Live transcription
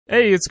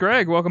Hey, it's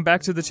Greg. Welcome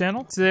back to the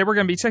channel. Today we're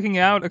going to be checking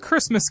out a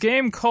Christmas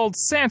game called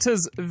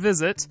Santa's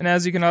Visit. And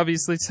as you can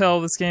obviously tell,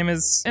 this game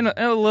is in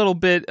a little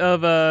bit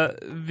of a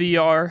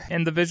VR,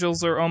 and the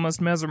visuals are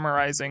almost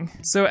mesmerizing.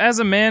 So as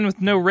a man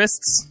with no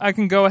wrists, I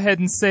can go ahead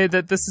and say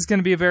that this is going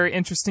to be a very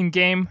interesting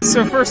game.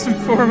 So first and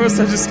foremost,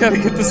 I just gotta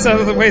get this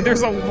out of the way.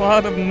 There's a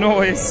lot of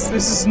noise.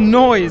 There's just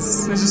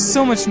noise. There's just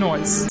so much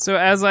noise. So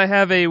as I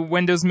have a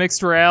Windows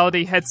Mixed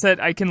Reality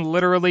headset, I can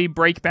literally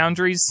break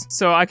boundaries.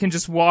 So I can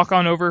just walk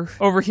on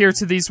over here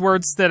to these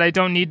words that I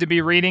don't need to be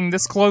reading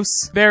this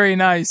close. Very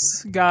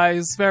nice,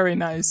 guys, very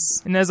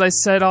nice. And as I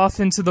set off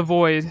into the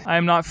void, I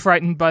am not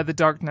frightened by the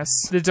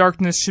darkness. The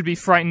darkness should be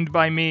frightened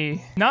by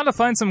me. Now to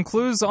find some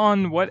clues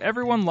on what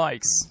everyone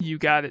likes. You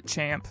got it,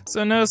 champ.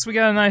 So notice we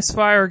got a nice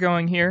fire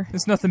going here.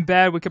 There's nothing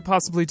bad we could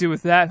possibly do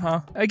with that,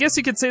 huh? I guess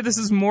you could say this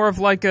is more of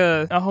like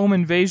a home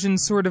invasion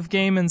sort of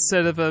game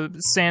instead of a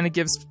Santa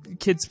gives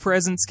kids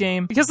presents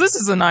game. Because this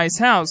is a nice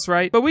house,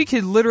 right? But we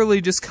could literally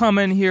just come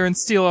in here and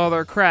steal all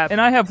their crap. And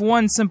I have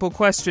one simple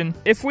question.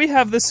 If we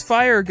have this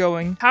fire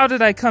going, how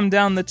did I come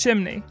down the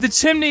chimney? The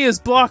chimney is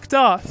blocked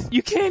off.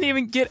 You can't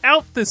even get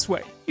out this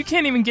way. You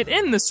can't even get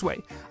in this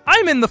way.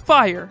 I'm in the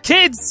fire.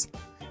 Kids!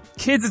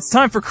 Kids, it's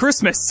time for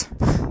Christmas.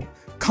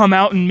 Come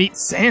out and meet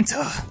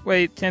Santa.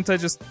 Wait, can't I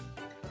just...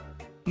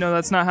 No,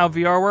 that's not how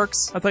VR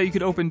works. I thought you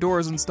could open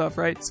doors and stuff,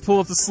 right? Let's pull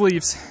up the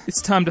sleeves.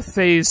 It's time to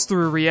phase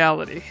through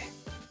reality.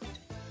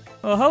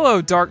 Oh,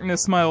 hello,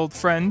 darkness, my old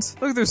friend.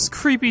 Look, there's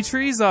creepy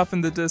trees off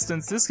in the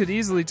distance. This could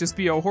easily just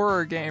be a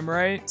horror game,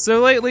 right? So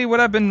lately, what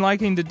I've been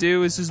liking to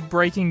do is just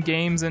breaking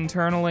games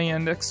internally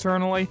and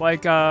externally.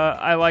 Like,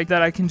 I like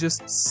that I can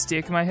just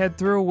stick my head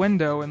through a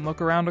window and look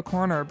around a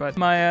corner, but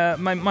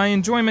my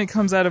enjoyment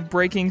comes out of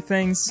breaking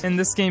things, and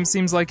this game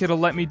seems like it'll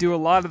let me do a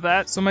lot of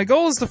that. So my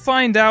goal is to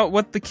find out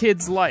what the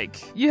kids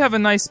like. You have a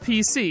nice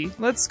PC.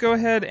 Let's go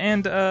ahead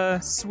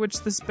and,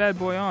 switch this bad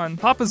boy on.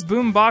 Papa's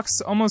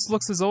boombox almost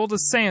looks as old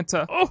as Santa.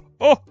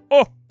 Oh.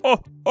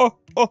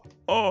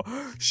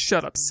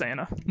 Shut up,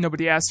 Santa.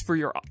 Nobody asked for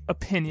your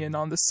opinion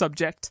on the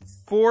subject.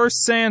 For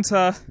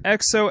Santa,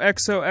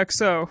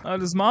 XOXOXO.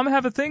 Does Mom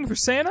have a thing for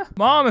Santa?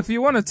 Mom, if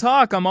you want to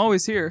talk, I'm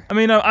always here. I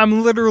mean,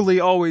 I'm literally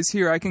always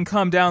here. I can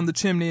come down the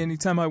chimney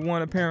anytime I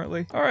want,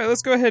 apparently. Alright,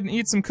 let's go ahead and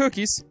eat some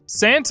cookies.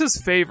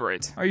 Santa's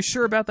favorite. Are you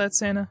sure about that,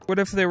 Santa? What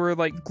if they were,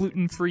 like,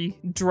 gluten-free,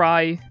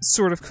 dry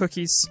sort of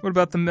cookies? What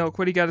about the milk?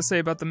 What do you gotta say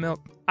about the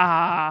milk?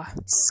 Ah,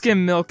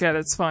 skim milk at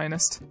its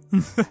finest.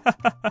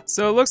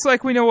 So it looks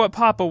like we know what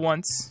Papa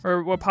wants,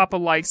 or what Papa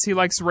likes. He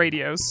likes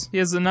radios. He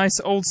has a nice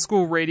old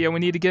school radio. We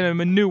need to get him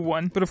a new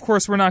one. But of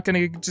course we're not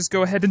gonna just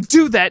go ahead and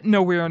do that.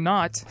 No, we are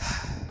not.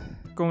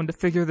 Going to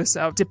figure this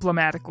out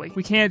diplomatically.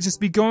 We can't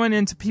just be going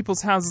into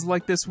people's houses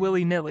like this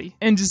willy-nilly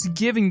and just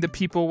giving the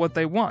people what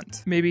they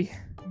want. Maybe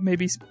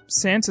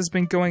Santa's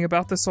been going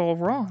about this all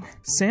wrong.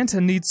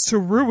 Santa needs to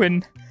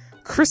ruin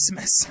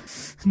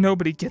Christmas.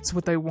 Nobody gets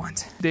what they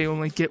want. They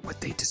only get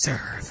what they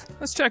deserve.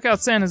 Let's check out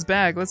Santa's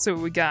bag. Let's see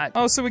what we got.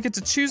 Oh, so we get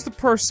to choose the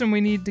person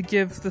we need to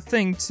give the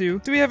thing to.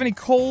 Do we have any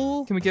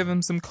coal? Can we give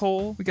him some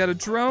coal? We got a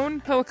drone,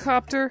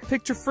 helicopter,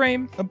 picture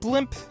frame, a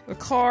blimp, a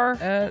car,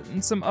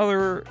 and some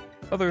other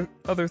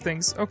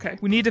things. Okay.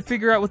 We need to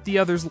figure out what the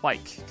others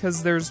like,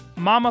 because there's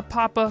mama,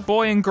 papa,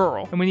 boy, and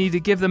girl, and we need to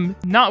give them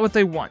not what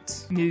they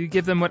want. We need to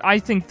give them what I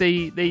think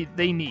they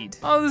need.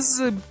 Oh, this is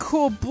a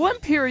cool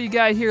blimp here you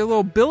got here,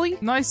 little Billy.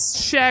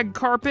 Nice shag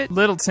carpet.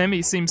 Little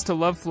Timmy seems to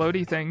love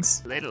floaty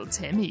things. Little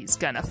Timmy's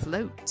gonna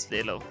float.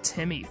 Little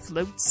Timmy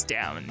floats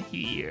down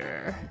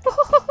here.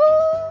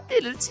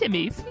 Little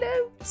Timmy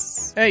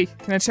floats. Hey,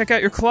 can I check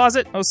out your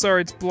closet? Oh,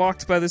 sorry, it's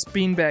blocked by this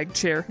beanbag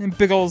chair. And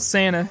big old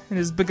Santa and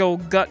his big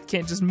old gut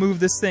can't just move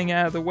this thing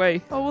out of the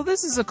way. Oh, well,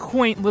 this is a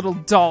quaint little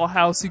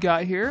dollhouse you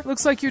got here.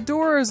 Looks like your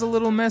door is a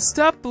little messed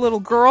up, little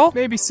girl.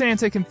 Maybe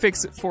Santa can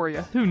fix it for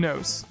you. Who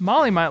knows?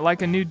 Molly might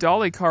like a new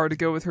dolly car to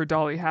go with her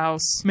dolly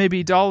house.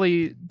 Maybe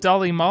Dolly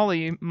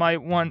Molly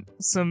might want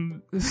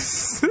some...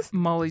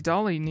 Molly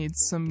Dolly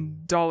needs some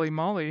Dolly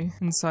Molly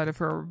inside of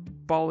her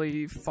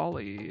Bolly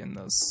Folly in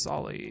the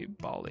Solly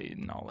Bolly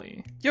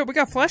Nolly. Yo, we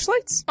got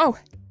flashlights? Oh.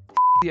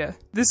 Yeah,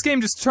 this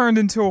game just turned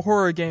into a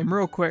horror game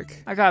real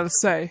quick, I gotta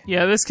say.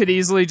 Yeah, this could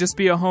easily just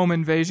be a home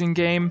invasion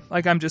game.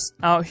 Like, I'm just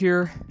out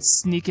here,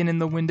 sneaking in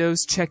the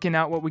windows, checking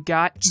out what we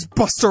got. Just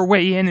bust our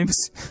way in and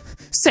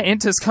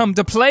Santa's come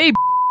to play.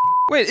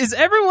 Wait, is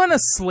everyone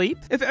asleep?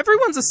 If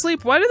everyone's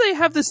asleep, why do they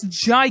have this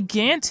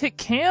gigantic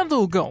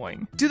candle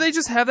going? Do they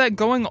just have that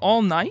going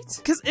all night?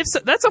 Because if so,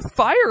 that's a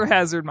fire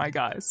hazard, my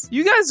guys.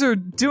 You guys are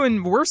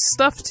doing worse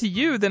stuff to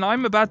you than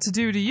I'm about to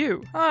do to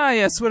you. Ah,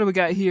 yes, what do we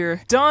got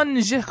here? Don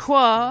je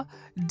crois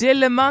de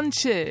la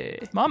Manche.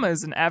 Mama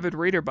is an avid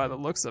reader by the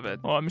looks of it.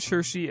 Well, I'm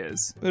sure she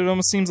is. But it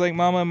almost seems like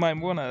Mama might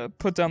want to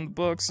put down the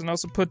books and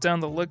also put down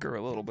the liquor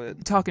a little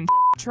bit. Talking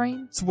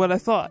train? It's what I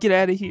thought. Get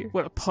out of here.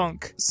 What a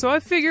punk. So I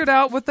figured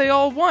out what they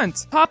all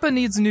want. Papa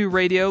needs a new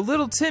radio.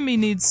 Little Timmy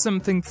needs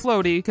something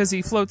floaty because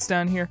he floats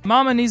down here.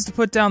 Mama needs to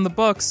put down the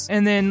books.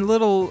 And then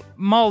little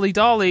Molly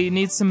Dolly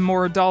needs some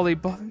more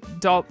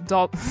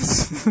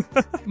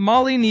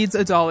Molly needs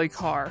a dolly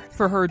car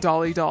for her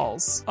dolly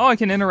dolls. Oh, I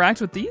can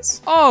interact with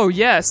these? Oh,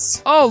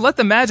 yes. Oh, let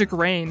the magic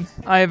rain.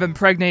 I have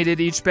impregnated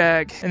each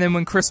bag, and then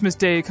when Christmas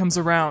Day comes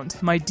around,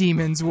 my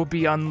demons will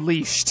be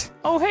unleashed.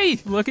 Oh, hey,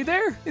 looky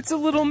there. It's a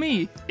little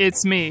me.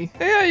 It's me.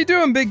 Hey, how you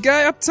doing, big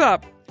guy up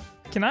top?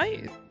 Can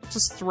I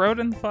just throw it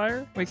in the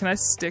fire? Wait, can I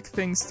stick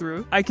things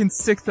through? I can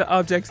stick the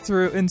object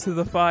through into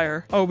the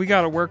fire. Oh, we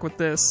gotta work with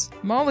this.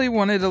 Molly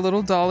wanted a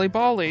little dolly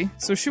bolly,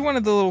 so she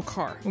wanted the little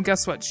car. Well,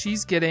 guess what?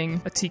 She's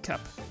getting a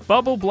teacup.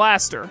 Bubble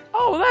blaster.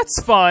 Oh,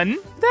 that's fun.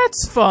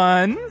 That's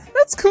fun.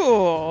 That's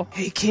cool.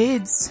 Hey,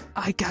 kids,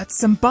 I got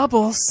some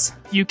bubbles.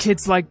 You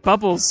kids like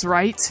bubbles,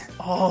 right?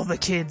 All the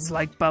kids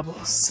like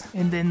bubbles.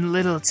 And then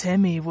little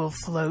Timmy will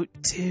float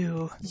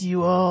too.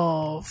 You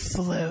all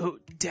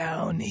float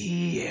down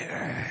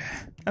here.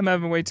 I'm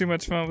having way too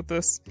much fun with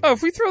this. Oh,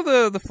 if we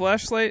throw the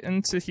flashlight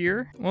into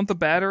here, won't the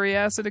battery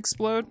acid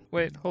explode?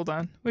 Wait, hold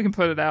on. We can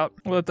put it out.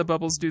 We'll let the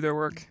bubbles do their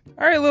work.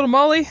 Alright, little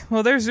Molly.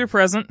 Well, there's your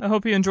present. I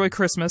hope you enjoy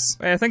Christmas.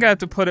 Wait, I think I have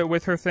to put it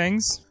with her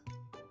things.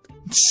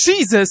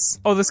 Jesus!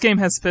 Oh, this game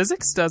has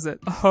physics, does it?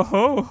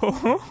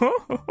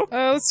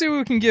 Let's see what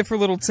we can get for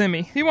little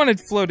Timmy. He wanted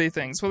floaty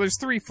things. Well, there's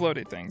 3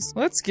 floaty things.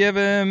 Let's give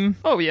him...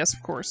 Oh, yes,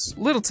 of course.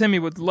 Little Timmy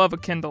would love a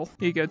Kindle.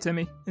 Here you go,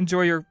 Timmy.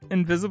 Enjoy your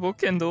invisible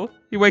Kindle.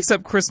 He wakes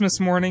up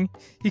Christmas morning.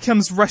 He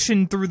comes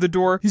rushing through the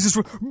door. He's just...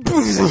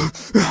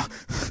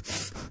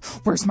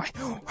 Where's my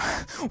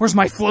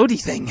floaty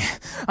thing?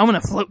 I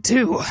want to float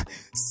too.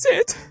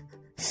 Sit.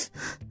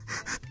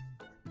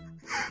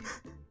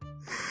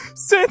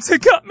 Santa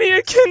got me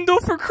a Kindle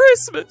for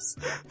Christmas.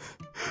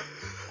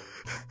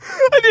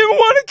 I didn't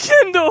want a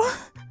Kindle.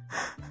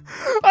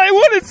 I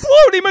wanted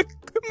Floaty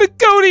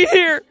McGoaty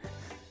here.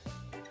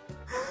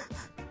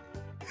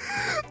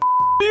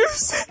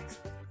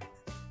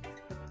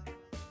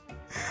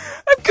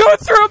 I'm going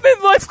through a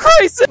midlife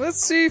crisis.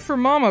 Let's see for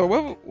Mama.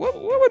 What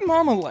would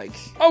Mama like?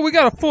 Oh, we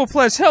got a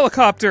full-fledged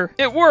helicopter.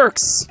 It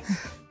works.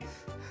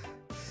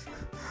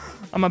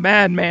 I'm a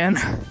madman.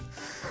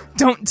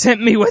 Don't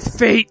tempt me with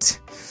fate.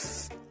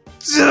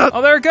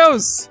 Oh, there it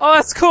goes. Oh,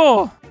 that's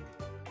cool.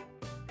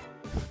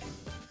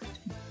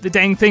 The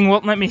dang thing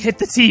won't let me hit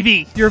the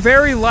TV. You're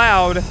very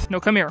loud. No,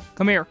 come here.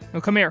 Come here.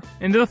 No, come here.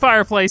 Into the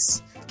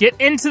fireplace. Get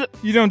into the...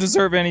 You don't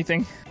deserve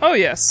anything. Oh,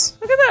 yes.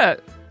 Look at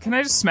that. Can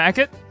I just smack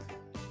it?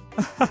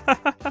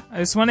 I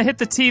just want to hit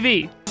the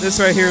TV. This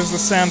right here is the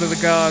sound of the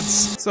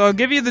gods. So I'll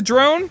give you the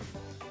drone,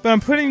 but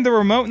I'm putting the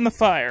remote in the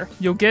fire.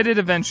 You'll get it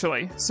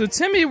eventually. So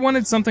Timmy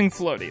wanted something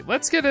floaty.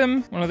 Let's get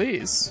him one of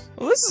these.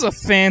 Well, this is a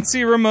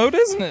fancy remote,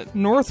 isn't it?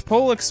 North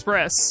Pole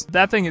Express.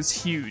 That thing is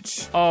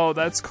huge. Oh,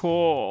 that's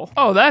cool.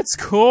 Oh, that's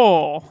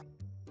cool.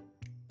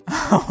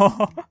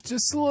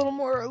 Just a little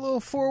more, a little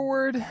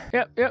forward.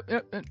 Yep.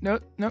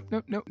 Nope.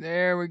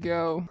 There we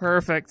go.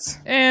 Perfect.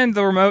 And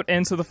the remote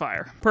into the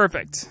fire.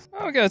 Perfect.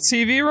 Oh, we got a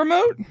TV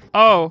remote?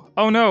 Oh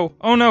no.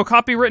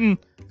 Copywritten.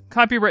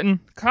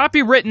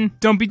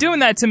 Don't be doing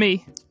that to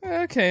me.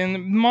 Okay,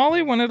 and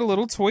Molly wanted a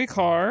little toy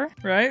car,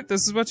 right?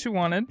 This is what you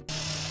wanted.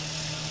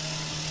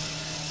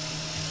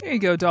 Here you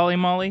go, Dolly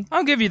Molly.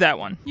 I'll give you that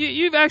one.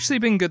 You've actually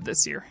been good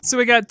this year. So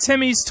we got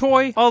Timmy's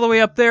toy all the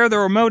way up there. The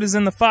remote is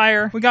in the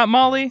fire. We got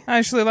Molly. I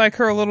actually like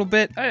her a little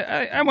bit.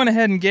 I went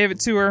ahead and gave it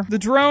to her. The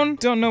drone,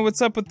 don't know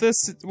what's up with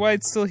this, why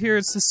it's still here.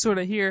 It's just sort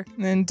of here.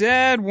 And then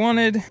Dad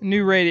wanted a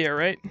new radio,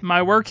 right?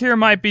 My work here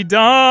might be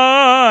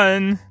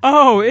done.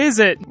 Oh, is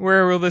it?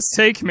 Where will this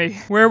take me?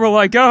 Where will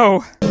I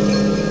go?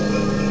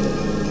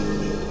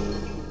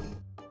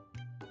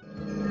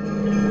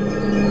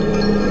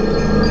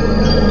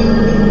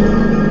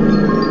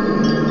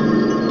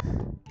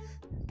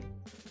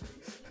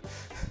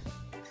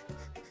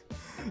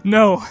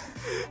 No.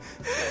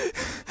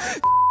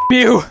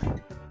 You.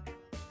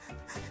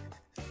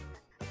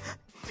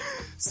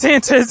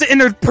 Santa has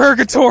entered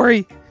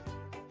purgatory.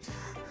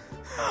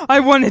 I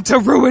wanted to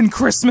ruin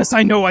Christmas.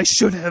 I know I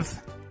should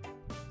have.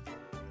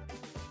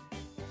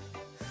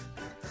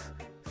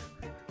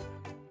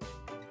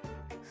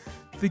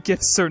 The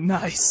gifts are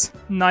nice.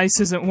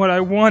 Nice isn't what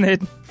I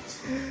wanted.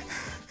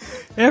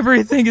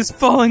 Everything is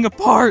falling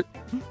apart.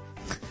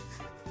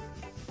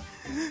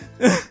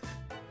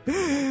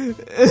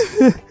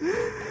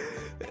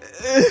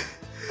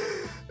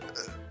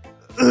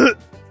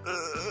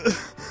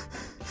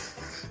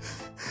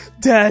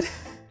 Dad,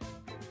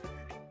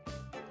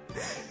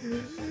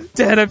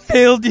 I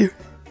failed you.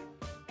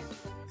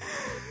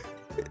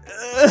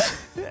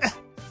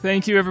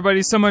 Thank you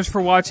everybody so much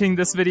for watching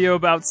this video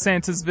about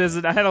Santa's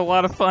visit. I had a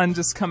lot of fun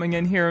just coming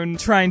in here and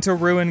trying to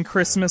ruin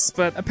Christmas,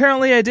 but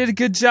apparently I did a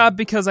good job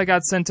because I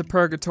got sent to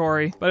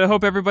purgatory. But I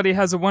hope everybody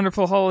has a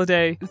wonderful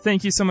holiday.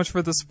 Thank you so much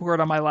for the support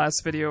on my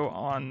last video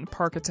on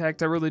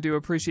Parkitect. I really do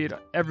appreciate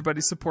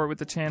everybody's support with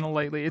the channel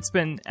lately. It's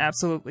been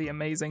absolutely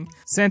amazing.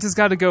 Santa's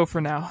gotta go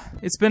for now.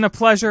 It's been a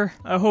pleasure.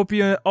 I hope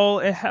you all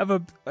have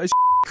a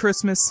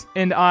Christmas,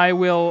 and I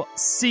will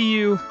see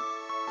you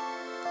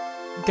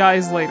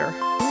guys later.